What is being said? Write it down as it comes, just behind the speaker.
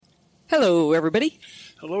Hello, everybody.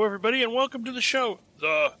 Hello, everybody, and welcome to the show,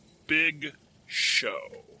 The Big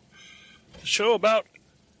Show. The show about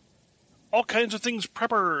all kinds of things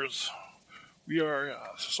preppers. We are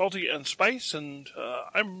Salty and Spice, and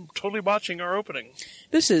I'm totally botching our opening.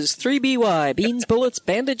 This is 3BY, Beans, Bullets,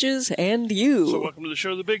 Bandages, and You. So welcome to the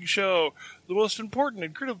show, The Big Show, the most important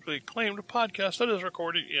and critically acclaimed podcast that is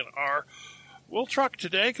recorded in our truck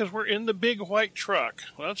today, because we're in the big white truck.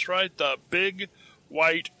 That's right, the big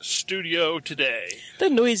white studio today. The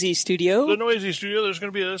noisy studio. The noisy studio. There's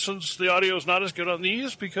going to be, since the audio is not as good on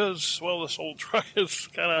these, because, well, this old truck is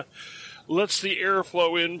kind of lets the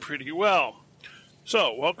airflow in pretty well.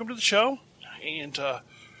 So, welcome to the show, and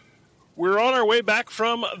we're on our way back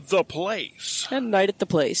from the place. A night at the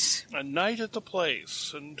place. A night at the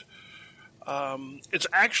place, and it's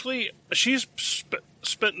actually, she's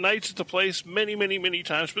spent nights at the place many, many, many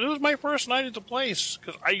times, but it was my first night at the place,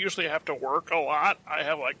 because I usually have to work a lot. I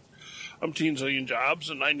have like umpteen zillion jobs,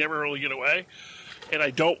 and I never really get away, and I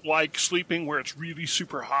don't like sleeping where it's really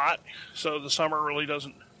super hot, so the summer really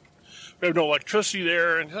doesn't, we have no electricity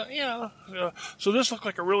there, and so this looked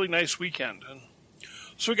like a really nice weekend, and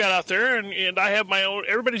so we got out there, and I have my own,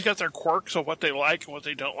 everybody's got their quirks of what they like and what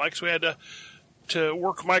they don't like, so we had to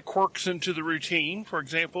work my quirks into the routine. For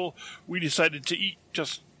example, we decided to eat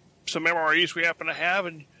just some MREs we happen to have,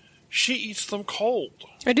 and she eats them cold.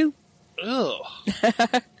 I do. Ugh.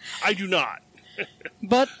 I do not.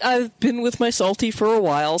 But I've been with my Salty for a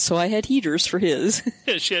while, so I had heaters for his.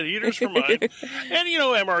 Yeah, she had heaters for mine. And,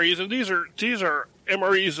 MREs, and these are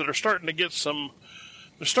MREs that are starting to get some,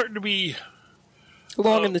 they're starting to be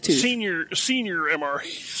long in the tooth. Senior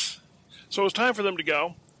MREs. So it's time for them to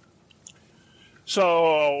go.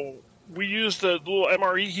 So we used the little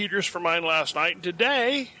MRE heaters for mine last night. And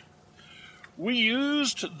today, we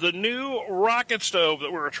used the new rocket stove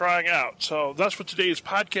that we were trying out. So that's what today's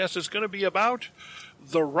podcast is going to be about.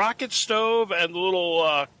 The rocket stove and the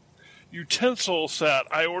little utensil set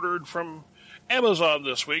I ordered from Amazon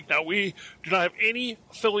this week. Now, we do not have any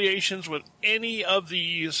affiliations with any of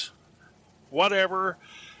these, whatever,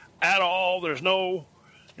 at all. There's no,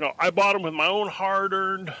 I bought them with my own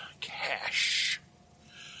hard-earned cash.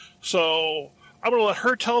 So I'm going to let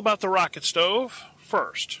her tell about the rocket stove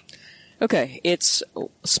first. Okay, it's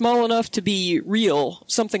small enough to be real,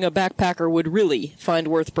 something a backpacker would really find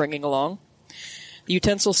worth bringing along. The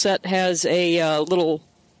utensil set has a little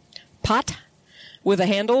pot with a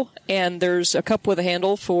handle, and there's a cup with a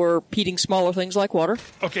handle for heating smaller things like water.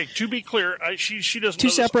 Okay, to be clear, she doesn't Two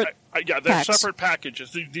know separate this. They're packs. separate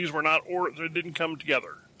packages. These were not, they didn't come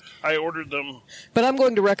together. I ordered them. But I'm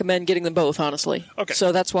going to recommend getting them both, honestly. Okay.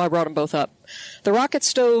 So that's why I brought them both up. The rocket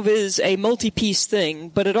stove is a multi-piece thing,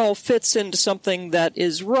 but it all fits into something that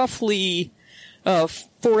is roughly a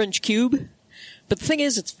 4-inch cube. But the thing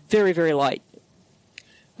is, it's very, very light.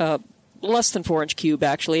 Less than 4-inch cube,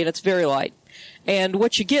 actually, and it's very light. And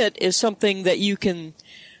what you get is something that you can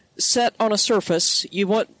set on a surface. You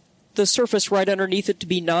want the surface right underneath it to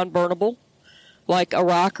be non-burnable, like a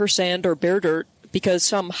rock or sand or bare dirt, because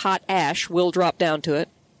some hot ash will drop down to it.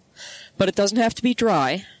 But it doesn't have to be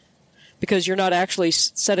dry, because you're not actually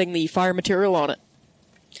setting the fire material on it.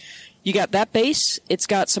 You got that base. It's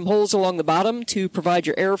got some holes along the bottom to provide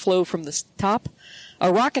your airflow from the top.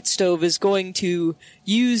 A rocket stove is going to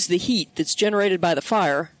use the heat that's generated by the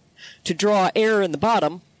fire to draw air in the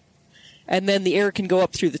bottom, and then the air can go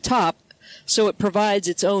up through the top, so it provides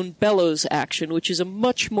its own bellows action, which is a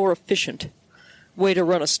much more efficient way to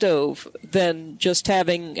run a stove than just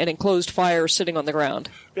having an enclosed fire sitting on the ground.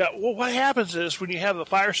 Yeah, well, what happens is when you have the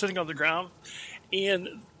fire sitting on the ground,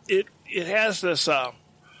 and it has this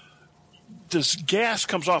this gas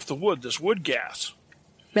comes off the wood, this wood gas.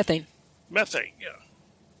 Methane, yeah.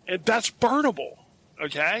 And that's burnable,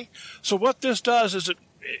 okay? So what this does is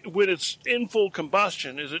when it's in full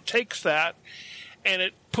combustion, is it takes that and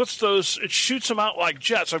it shoots them out like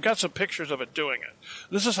jets. I've got some pictures of it doing it.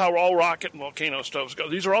 This is how all rocket and volcano stoves go.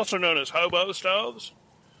 These are also known as hobo stoves.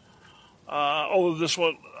 Although this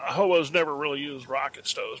one, hobos never really use rocket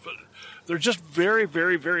stoves, but they're just very,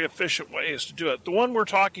 very, very efficient ways to do it. The one we're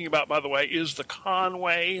talking about, by the way, is the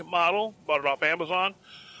Conway model. Bought it off Amazon.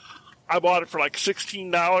 I bought it for like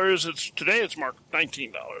 $16. Today it's marked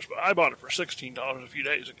 $19, but I bought it for $16 a few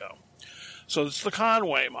days ago. So it's the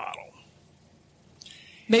Conway model.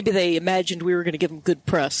 Maybe they imagined we were going to give them good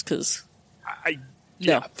press, because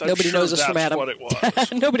nobody knows us from Adam. What it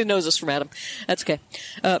was. Nobody knows us from Adam. That's okay.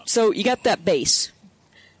 So you got that base,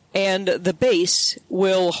 and the base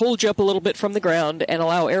will hold you up a little bit from the ground and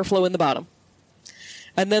allow airflow in the bottom.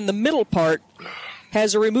 And then the middle part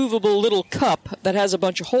has a removable little cup that has a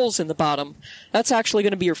bunch of holes in the bottom. That's actually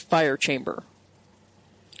going to be your fire chamber.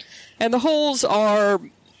 And the holes are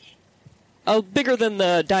bigger than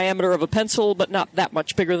the diameter of a pencil, but not that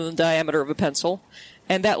much bigger than the diameter of a pencil.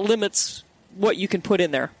 And that limits what you can put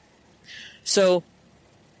in there. So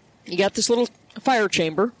you got this little fire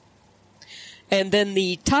chamber. And then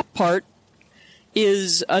the top part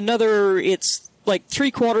is it's like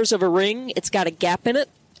 3/4 of a ring. It's got a gap in it.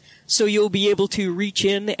 So you'll be able to reach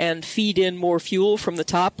in and feed in more fuel from the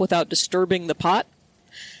top without disturbing the pot.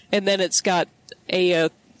 And then it's got a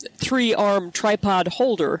 3-arm tripod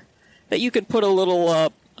holder that you can put a little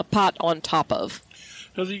a pot on top of.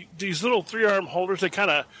 Now these little 3-arm holders, they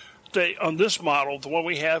on this model, the one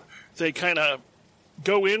we have, they kind of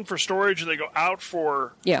go in for storage and they go out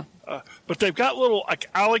for... Yeah. But they've got little like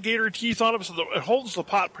alligator teeth on them, so it holds the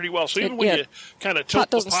pot pretty well. So even when you kind of tilt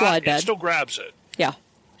the pot, it still grabs it. Yeah.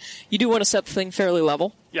 You do want to set the thing fairly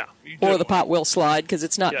level. Yeah. Or the pot will slide because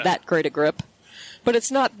it's not that great a grip. But it's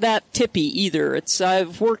not that tippy either.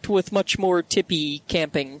 I've worked with much more tippy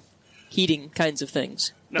camping, heating kinds of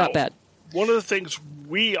things. Now, not bad. One of the things,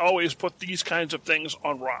 we always put these kinds of things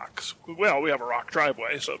on rocks. Well, we have a rock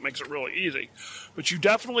driveway, so it makes it really easy. But you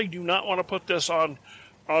definitely do not want to put this on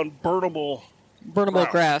burnable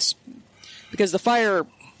grass, because the fire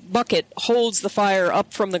bucket holds the fire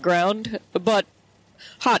up from the ground, but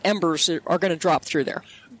hot embers are going to drop through there.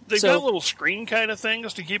 They've got little screen kind of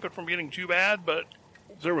things to keep it from getting too bad, but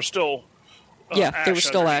there was still there was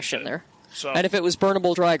still ash in there. So. And if it was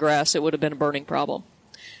burnable dry grass, it would have been a burning problem.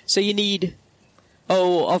 So you need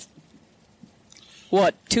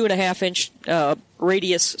 2.5-inch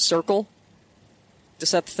radius circle to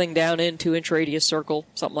set the thing down in, 2-inch radius circle,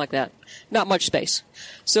 something like that. Not much space.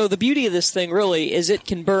 So the beauty of this thing really is it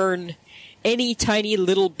can burn any tiny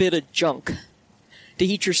little bit of junk to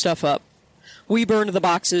heat your stuff up. We burned the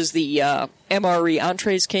boxes the MRE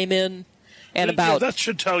entrees came in, and about that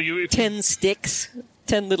should tell you 10 sticks,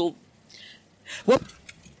 10 little... Whoop.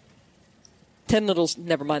 10 little...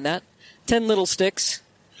 Never mind that. 10 little sticks.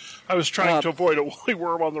 I was trying to avoid a woolly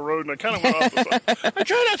worm on the road, and I kind of went off the side. I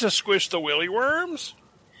try not to squish the willy worms.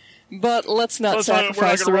 But let's not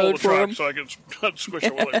sacrifice the road for them. So I can squish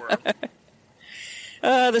a willy worm.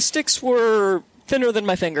 The sticks were thinner than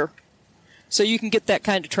my finger. So you can get that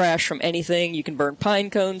kind of trash from anything. You can burn pine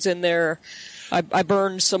cones in there. I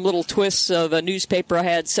burned some little twists of a newspaper I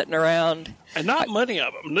had sitting around. And not many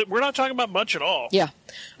of them. We're not talking about much at all. Yeah.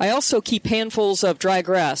 I also keep handfuls of dry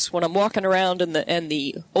grass. When I'm walking around and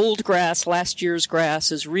the old grass, last year's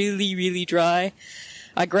grass, is really, really dry,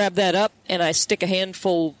 I grab that up and I stick a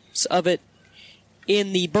handful of it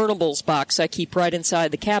in the burnables box I keep right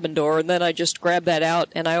inside the cabin door, and then I just grab that out,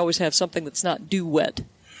 and I always have something that's not dew wet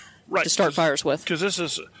to start fires with. Because this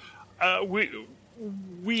is...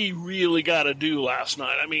 we really got to do last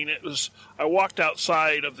night. I mean, I walked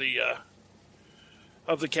outside of the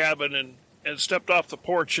cabin and stepped off the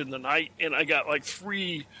porch in the night, and I got like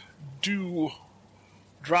 3 dew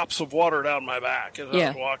drops of water down my back as I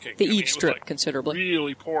was walking. The eaves dripped considerably.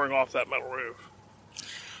 Really pouring off that metal roof.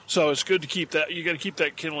 So it's good to keep that. You got to keep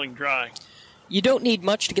that kindling dry. You don't need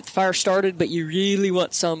much to get the fire started, but you really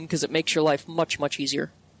want some because it makes your life much, much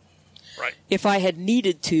easier. Right. If I had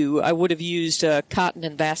needed to, I would have used cotton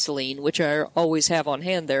and Vaseline, which I always have on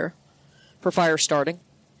hand there for fire starting.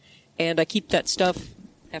 And I keep that stuff,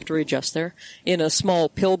 have to readjust there, in a small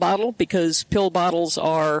pill bottle because pill bottles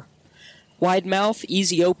are wide mouth,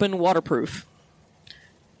 easy open, waterproof.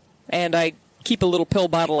 And I keep a little pill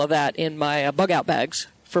bottle of that in my bug out bags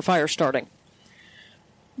for fire starting.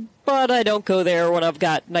 But I don't go there when I've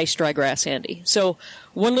got nice dry grass handy. So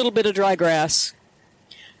one little bit of dry grass,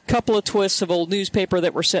 couple of twists of old newspaper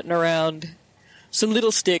that were sitting around, some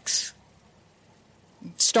little sticks.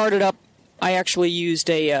 Started up, I actually used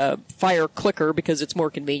a fire clicker because it's more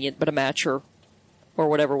convenient, but a match or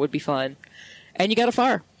whatever would be fine. And you got a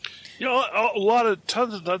fire. You know, a lot of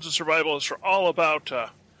tons and tons of survivalists are all about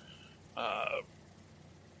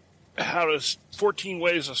 14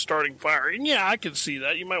 ways of starting fire. And yeah, I can see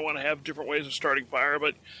that. You might want to have different ways of starting fire,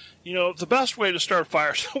 but you know, the best way to start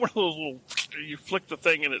fire is one of those little, you flick the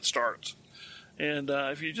thing and it starts. And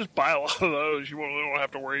if you just buy a lot of those, you won't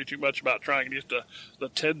have to worry too much about trying to get the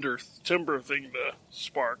timber thing to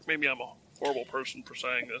spark. Maybe I'm a horrible person for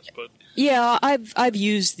saying this, but yeah, I've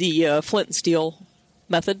used the flint and steel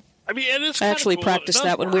method. I mean, and it's I actually cool. practiced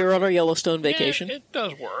that when we were on our Yellowstone vacation. Yeah, it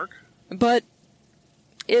does work, but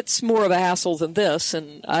it's more of a hassle than this,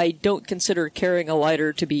 and I don't consider carrying a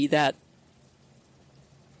lighter to be that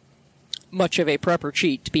much of a prepper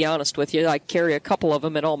cheat, to be honest with you. I carry a couple of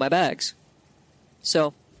them in all my bags.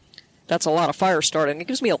 So That's a lot of fire starting. It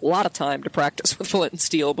gives me a lot of time to practice with flint and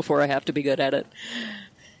steel before I have to be good at it.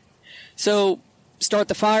 So, start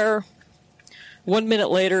the fire. 1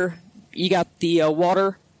 minute later, you got the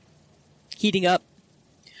water heating up.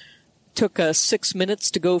 Took 6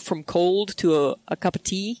 minutes to go from cold to a cup of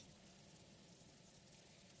tea.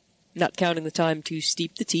 Not counting the time to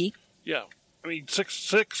steep the tea. Yeah. I mean,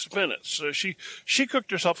 six minutes. So she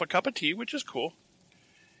cooked herself a cup of tea, which is cool.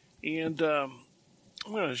 And I'm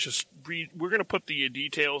going to just read. We're going to put the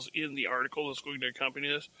details in the article that's going to accompany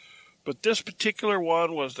this. But this particular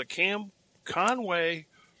one was the Canway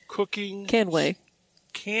cooking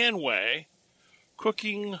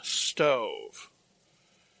stove.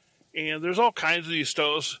 And there's all kinds of these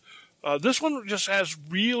stoves. This one just has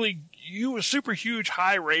really super huge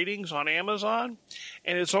high ratings on Amazon,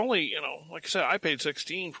 and it's only, like I said, I paid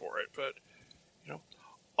 $16 for it. But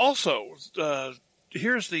also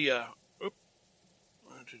here's the.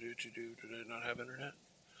 Did I not have internet?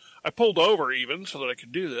 I pulled over even so that I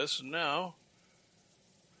could do this, and now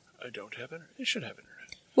I don't have internet. It should have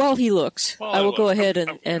internet. While he looks, I will go ahead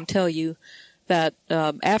and tell you that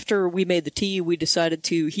after we made the tea, we decided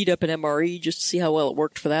to heat up an MRE just to see how well it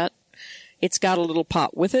worked for that. It's got a little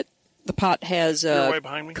pot with it. The pot has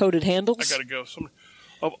coated handles. I got to go.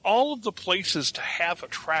 Of all of the places to have a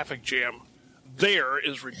traffic jam, there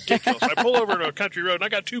is ridiculous. I pull over to a country road, and I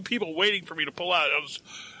got 2 people waiting for me to pull out.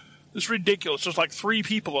 It's ridiculous. There's like 3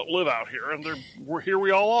 people that live out here, and here we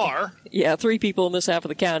all are. Yeah, 3 people in this half of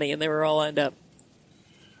the county, and they were all lined up.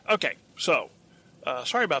 Okay, so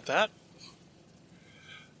sorry about that.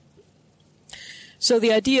 So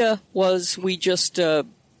the idea was we just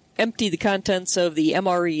empty the contents of the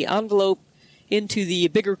MRE envelope into the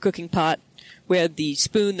bigger cooking pot. We had the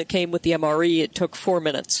spoon that came with the MRE. It took 4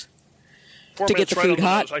 minutes to get the food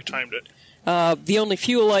hot. I timed it. The only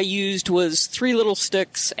fuel I used was 3 little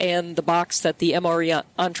sticks and the box that the MRE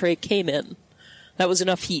entree came in. That was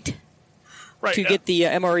enough heat to get the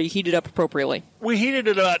MRE heated up appropriately. We heated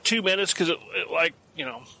it about 2 minutes because it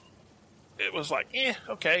was like,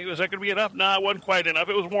 okay, was that going to be enough? No, it wasn't quite enough.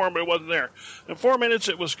 It was warm, but it wasn't there. In 4 minutes,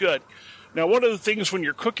 it was good. Now, one of the things when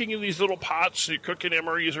you're cooking in these little pots, you're cooking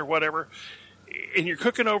MREs or whatever, and you're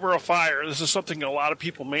cooking over a fire, this is something a lot of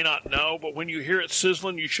people may not know, but when you hear it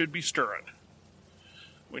sizzling, you should be stirring.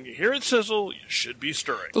 When you hear it sizzle, you should be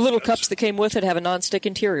stirring. The little cups that came with it have a nonstick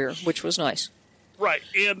interior, which was nice. Right,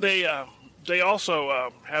 and they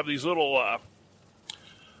also have these little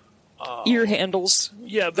ear handles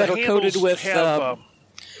that are coated with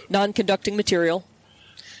non-conducting material.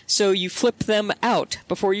 So you flip them out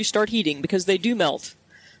before you start heating because they do melt.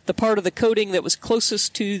 The part of the coating that was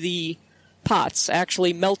closest to the pots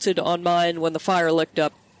actually melted on mine when the fire licked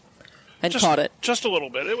up and caught it. Just a little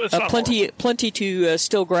bit. It was plenty to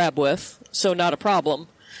still grab with, so not a problem.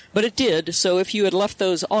 But it did, so if you had left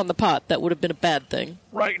those on the pot, that would have been a bad thing.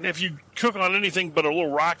 Right, and if you cook on anything but a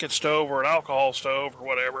little rocket stove or an alcohol stove or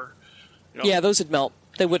whatever... Yeah, those would melt.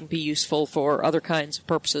 They wouldn't be useful for other kinds of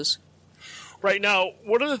purposes. Right, now,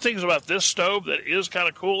 one of the things about this stove that is kind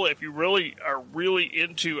of cool, if you really are really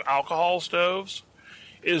into alcohol stoves,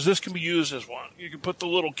 is this can be used as one. You can put the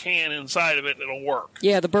little can inside of it and it'll work.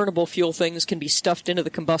 Yeah, the burnable fuel things can be stuffed into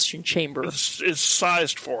the combustion chamber. It's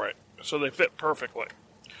sized for it, so they fit perfectly.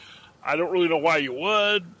 I don't really know why you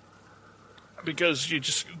would, because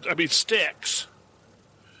sticks.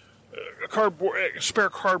 Spare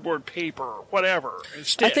cardboard paper, whatever.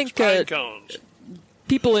 Sticks, I think pine cones.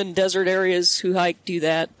 People in desert areas who hike do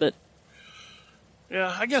that, but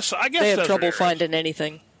yeah, I guess they have trouble finding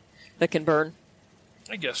anything that can burn.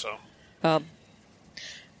 I guess so.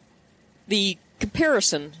 The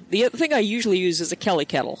comparison, the other thing I usually use is a Kelly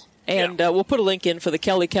kettle, and we'll put a link in for the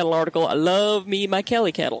Kelly kettle article. I love me my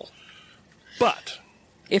Kelly kettle, but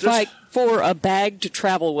for a bag to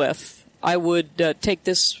travel with, I would take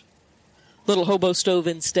this little hobo stove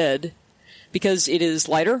instead, because it is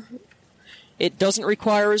lighter. It doesn't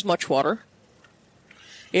require as much water.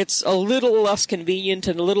 It's a little less convenient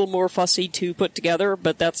and a little more fussy to put together,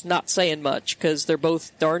 but that's not saying much, because they're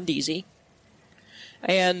both darned easy.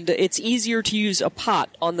 And it's easier to use a pot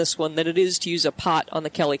on this one than it is to use a pot on the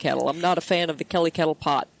Kelly kettle. I'm not a fan of the Kelly kettle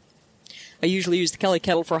pot. I usually use the Kelly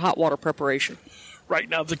kettle for hot water preparation. Right,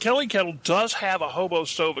 now the Kelly kettle does have a hobo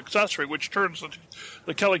stove accessory, which turns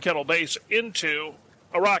the Kelly kettle base into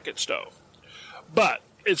a rocket stove. But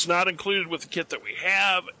it's not included with the kit that we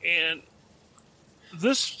have, and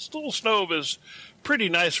this little stove is pretty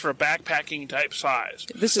nice for a backpacking type size.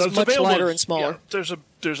 This is much lighter and smaller.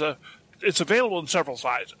 Yeah, it's available in several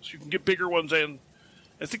sizes. You can get bigger ones and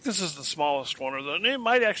I think this is the smallest one, it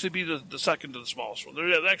might actually be the second to the smallest one.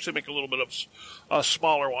 They actually make a little bit of a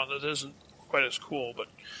smaller one that isn't quite as cool. But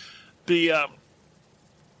the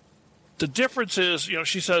difference is,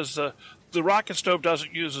 she says the rocket stove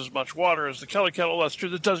doesn't use as much water as the Kelly kettle. That's true.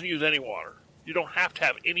 That doesn't use any water. You don't have to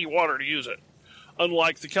have any water to use it.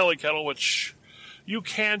 Unlike the Kelly kettle, which you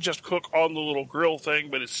can just cook on the little grill thing,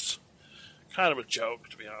 but it's kind of a joke,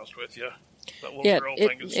 to be honest with you. That little grill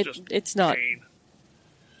thing is it's not. pain.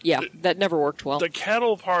 Yeah, that never worked well. The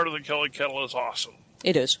kettle part of the Kelly kettle is awesome.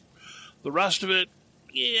 It is. The rest of it,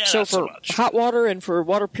 so not so for much. hot water and for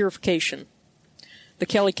water purification, the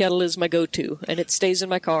Kelly kettle is my go-to, and it stays in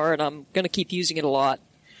my car, and I'm going to keep using it a lot.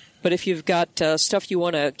 But if you've got stuff you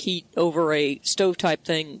want to heat over a stove-type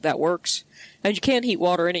thing, that works. And you can heat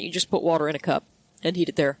water in it. You just put water in a cup and heat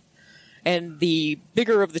it there. And the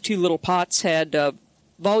bigger of the two little pots had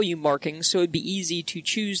volume markings, so it'd be easy to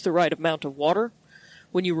choose the right amount of water.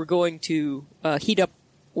 When you were going to heat up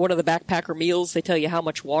one of the backpacker meals, they tell you how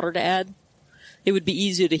much water to add. It would be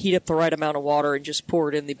easy to heat up the right amount of water and just pour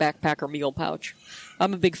it in the backpacker meal pouch.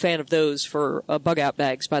 I'm a big fan of those for bug-out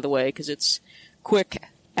bags, by the way, because it's quick,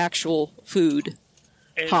 actual food,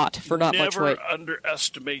 and hot for not much weight. Never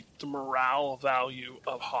underestimate the morale value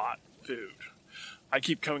of hot food. I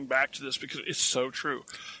keep coming back to this because it's so true.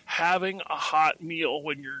 Having a hot meal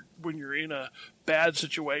when you're in a bad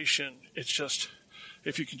situation, it's just,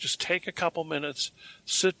 if you can just take a couple minutes,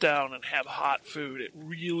 sit down and have hot food, it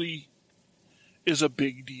really is a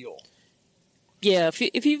big deal. Yeah,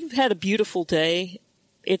 if you've had a beautiful day,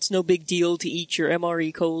 it's no big deal to eat your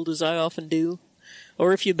MRE cold, as I often do.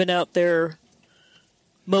 Or if you've been out there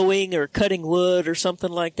mowing or cutting wood or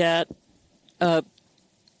something like that,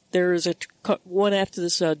 there is one after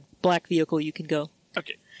this black vehicle you can go.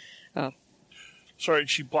 Okay. Sorry,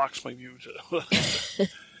 she blocks my view.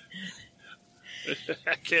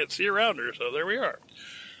 I can't see around her, so there we are.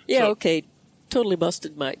 Yeah, okay. Totally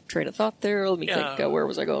busted my train of thought there. Let me think. Where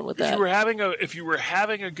was I going with that? If you were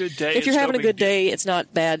having a good day, if you're having a good day, it's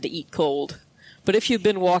not bad to eat cold. But if you've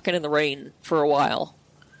been walking in the rain for a while,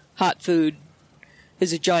 hot food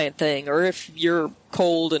is a giant thing. Or if you're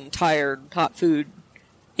cold and tired, hot food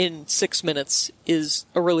in 6 minutes is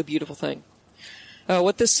a really beautiful thing.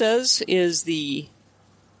 What this says is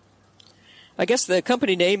I guess the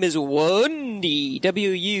company name is Wundi,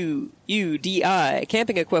 W-U-U-D-I,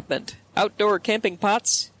 camping equipment, outdoor camping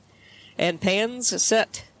pots and pans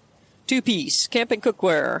set, 2-piece, camping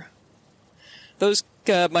cookware. Those,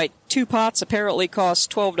 my 2 pots apparently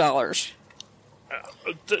cost $12.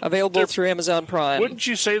 Available through Amazon Prime. Wouldn't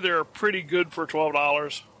you say they're pretty good for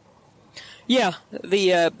 $12? Yeah,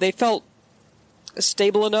 they felt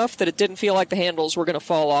stable enough that it didn't feel like the handles were going to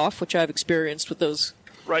fall off, which I've experienced with those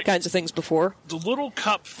kinds of things before. The little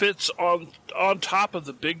cup fits on top of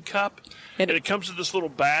the big cup, and it comes in this little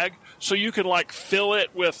bag, so you can fill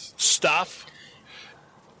it with stuff,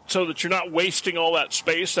 so that you're not wasting all that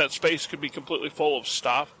space. That space could be completely full of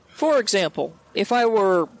stuff. For example, if I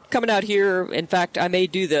were coming out here, in fact, I may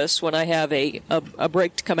do this when I have a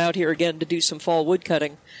break to come out here again to do some fall wood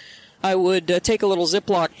cutting, I would take a little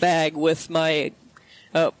Ziploc bag with my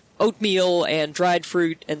oatmeal and dried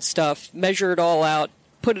fruit and stuff, measure it all out,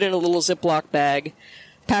 put it in a little Ziploc bag,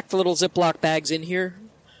 pack the little Ziploc bags in here,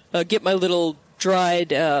 get my little dried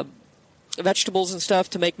vegetables and stuff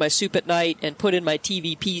to make my soup at night, and put in my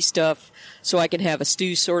TVP stuff so I can have a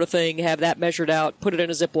stew sort of thing, have that measured out, put it in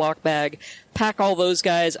a Ziploc bag, pack all those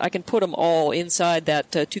guys. I can put them all inside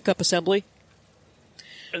that 2-cup assembly,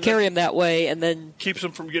 and carry them that way, and then keeps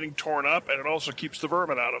them from getting torn up, and it also keeps the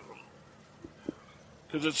vermin out of them.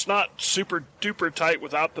 Because it's not super duper tight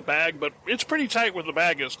without the bag, but it's pretty tight when the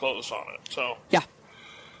bag is closed on it. So yeah,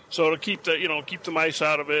 so to keep the mice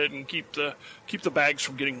out of it and keep the bags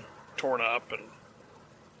from getting torn up,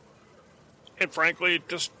 and frankly,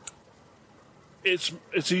 it's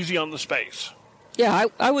easy on the space. Yeah,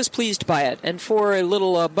 I was pleased by it, and for a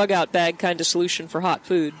little bug out bag kind of solution for hot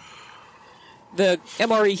food. The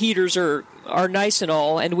MRE heaters are nice and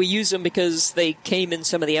all, and we use them because they came in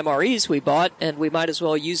some of the MREs we bought, and we might as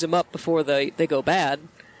well use them up before they go bad.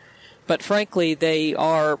 But frankly, they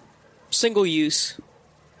are single use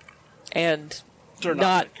and they're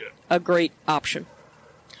not a great option.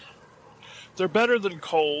 They're better than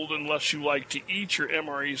cold unless you like to eat your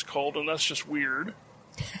MREs cold, and that's just weird.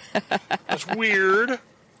 That's weird.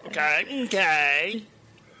 Okay.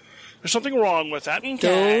 There's something wrong with that.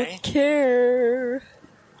 Okay.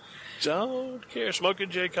 Don't care. Smoking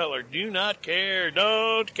Jay Cutler. Do not care.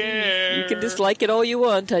 Don't care. You can dislike it all you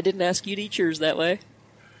want. I didn't ask you to eat yours that way.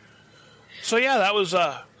 So yeah, that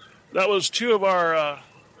was 2 of our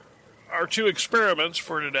our 2 experiments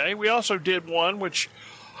for today. We also did one, which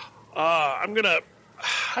I don't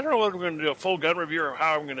know whether we're going to do a full gun review or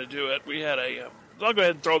how I'm going to do it. We had I'll go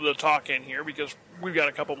ahead and throw the talk in here because we've got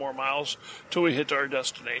a couple more miles till we hit our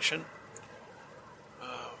destination.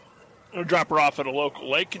 I'll drop her off at a local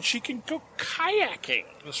lake and she can go kayaking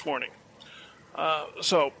this morning.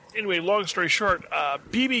 So, anyway, long story short,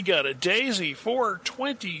 BB gun, a Daisy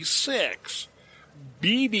 426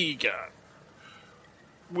 BB gun.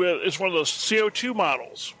 It's one of those CO2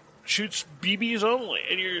 models. Shoots BBs only.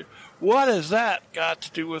 And what has that got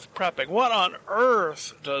to do with prepping? What on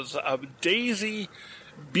earth does a Daisy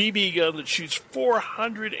BB gun that shoots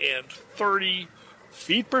 430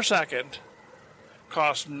 feet per second,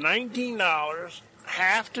 cost $19,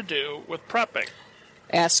 have to do with prepping?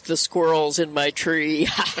 Ask the squirrels in my tree.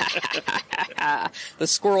 The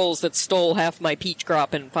squirrels that stole half my peach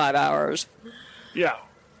crop in 5 hours. Yeah.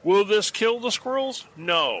 Will this kill the squirrels?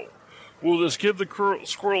 No. Will this give the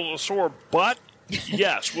squirrels a sore butt?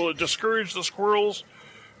 Yes. Will it discourage the squirrels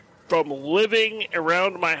from living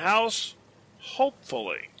around my house?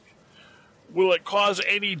 Hopefully. Will it cause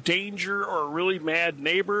any danger or really mad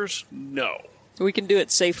neighbors? No. We can do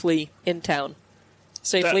it safely in town.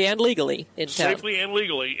 Safely and legally in town. Safely and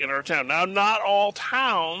legally in our town. Now, not all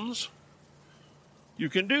towns you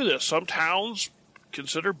can do this. Some towns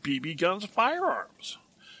consider BB guns firearms.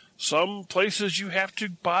 Some places you have to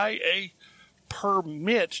buy a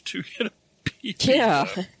permit to get a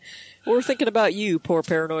BB gun. We're thinking about you, poor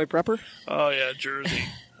paranoid prepper. Oh, yeah, Jersey.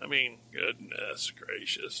 I mean, goodness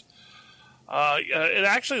gracious. It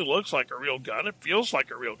actually looks like a real gun. It feels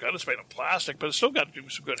like a real gun. It's made of plastic, but it's still got to do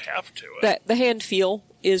some good heft to it. The hand feel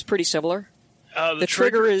is pretty similar. The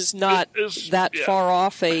trigger is not far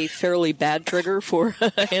off a fairly bad trigger for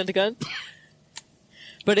a handgun.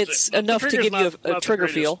 But it's enough to give you a trigger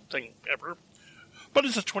feel. Thing ever. But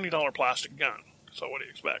it's a $20 plastic gun, so what do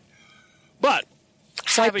you expect? But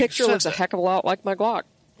side picture looks a heck of a lot like my Glock.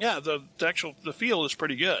 Yeah, the feel is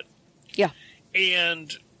pretty good. Yeah.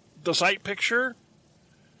 And the sight picture,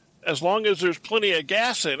 as long as there's plenty of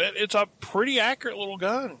gas in it, it's a pretty accurate little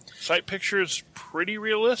gun. Sight picture is pretty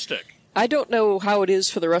realistic. I don't know how it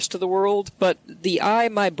is for the rest of the world, but the eye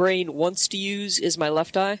my brain wants to use is my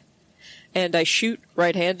left eye. And I shoot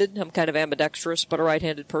right-handed. I'm kind of ambidextrous, but a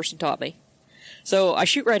right-handed person taught me. So I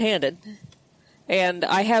shoot right-handed, and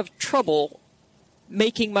I have trouble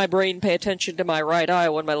making my brain pay attention to my right eye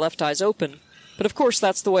when my left eye's open. But of course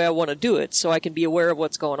that's the way I want to do it, so I can be aware of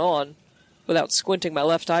what's going on without squinting my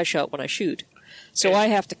left eye shut when I shoot. So I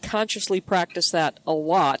have to consciously practice that a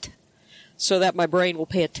lot so that my brain will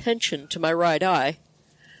pay attention to my right eye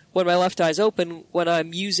when my left eye's open when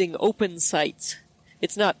I'm using open sights.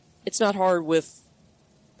 It's not hard with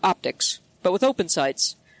optics, but with open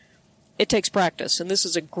sights, it takes practice, and this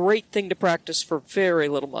is a great thing to practice for very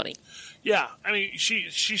little money. Yeah, I mean, she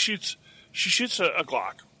shoots a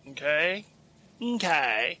Glock, okay?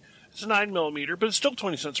 Okay. It's a 9mm, but it's still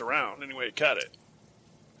 20 cents a round, anyway to cut it.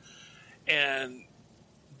 And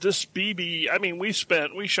this BB, I mean, we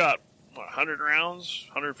shot, 100 rounds,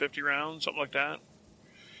 150 rounds, something like that.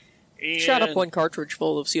 And shot up one cartridge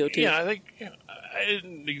full of CO2. Yeah, I think, I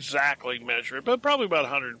didn't exactly measure it, but probably about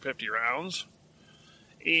 150 rounds.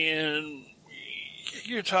 And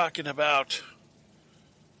you're talking about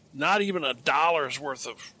not even $1 worth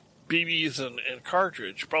of BBs and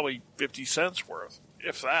cartridge, probably 50 cents worth,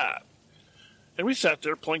 if that. And we sat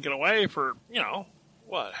there plinking away for,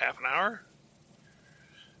 half an hour?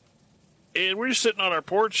 And we're just sitting on our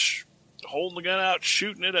porch, holding the gun out,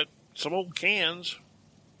 shooting it at some old cans.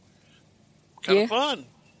 Kind of fun.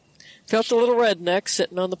 Felt a little redneck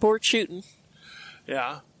sitting on the porch shooting.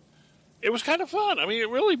 Yeah. It was kind of fun. I mean,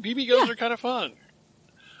 really, BB guns are kind of fun.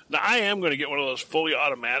 Now, I am going to get one of those fully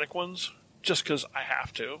automatic ones, just because I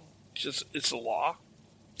have to. It's the law.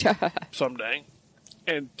 Someday.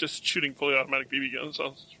 And just shooting fully automatic BB guns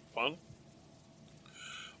sounds fun.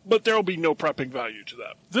 But there will be no prepping value to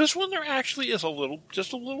that. This one, there actually is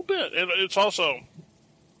just a little bit. And it's also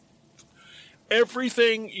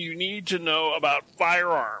everything you need to know about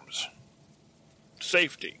firearms,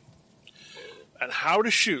 safety, and how to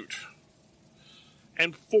shoot,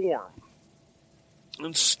 and form,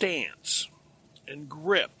 and stance, and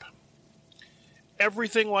grip.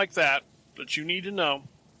 Everything like that you need to know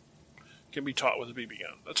can be taught with a BB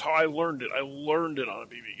gun. That's how I learned it. I learned it on a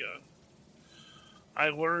BB gun. I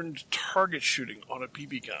learned target shooting on a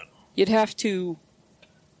BB gun. You'd have to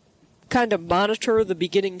kind of monitor the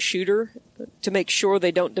beginning shooter to make sure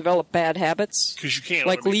they don't develop bad habits. Because you can't.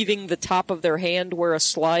 Like leaving the top of their hand where a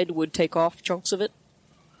slide would take off chunks of it.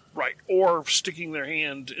 Right. Or sticking their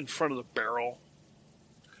hand in front of the barrel.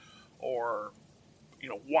 or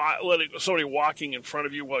letting somebody walking in front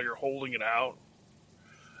of you while you're holding it out.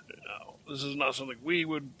 This is not something we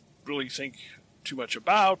would really think too much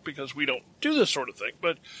about because we don't do this sort of thing.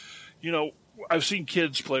 But I've seen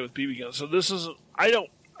kids play with BB guns, so this isn't. I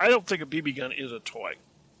don't think a BB gun is a toy.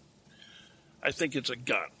 I think it's a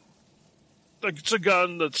gun. Like it's a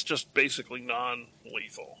gun that's just basically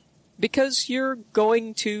non-lethal. Because you're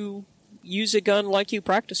going to use a gun like you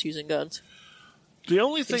practice using guns. The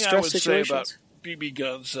only thing I would say about situations. BB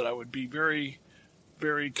guns that I would be very,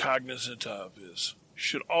 very cognizant of is you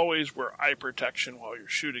should always wear eye protection while you're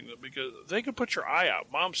shooting them because they could put your eye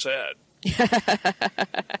out. Mom said.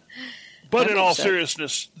 But in all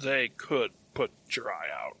seriousness, they could put your eye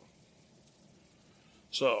out.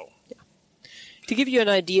 So. To give you an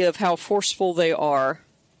idea of how forceful they are,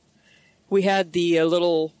 we had the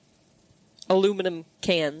little aluminum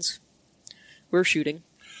cans we're shooting.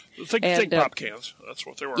 Think pop cans. That's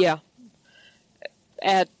what they were. Yeah.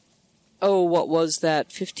 At, what was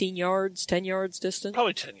that, 15 yards, 10 yards distant?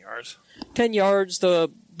 Probably 10 yards. 10 yards, the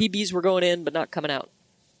BBs were going in but not coming out.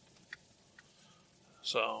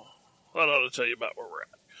 So, that ought to tell you about where we're at.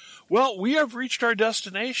 Well, we have reached our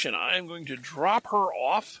destination. I am going to drop her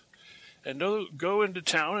off and go into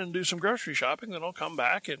town and do some grocery shopping. Then I'll come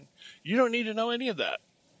back, and you don't need to know any of that.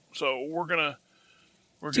 So we're gonna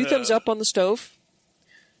 2 thumbs up on the stove,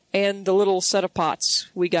 and the little set of pots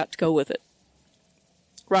we got to go with it.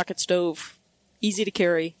 Rocket stove, easy to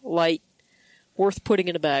carry, light, worth putting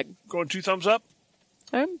in a bag. Going 2 thumbs up?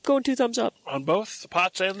 I'm going 2 thumbs up. On both the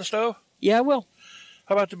pots and the stove? Yeah, I will.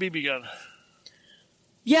 How about the BB gun?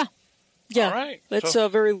 Yeah. Yeah. All right. That's a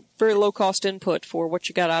very, very low cost input for what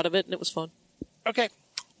you got out of it, and it was fun. Okay.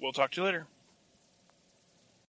 We'll talk to you later.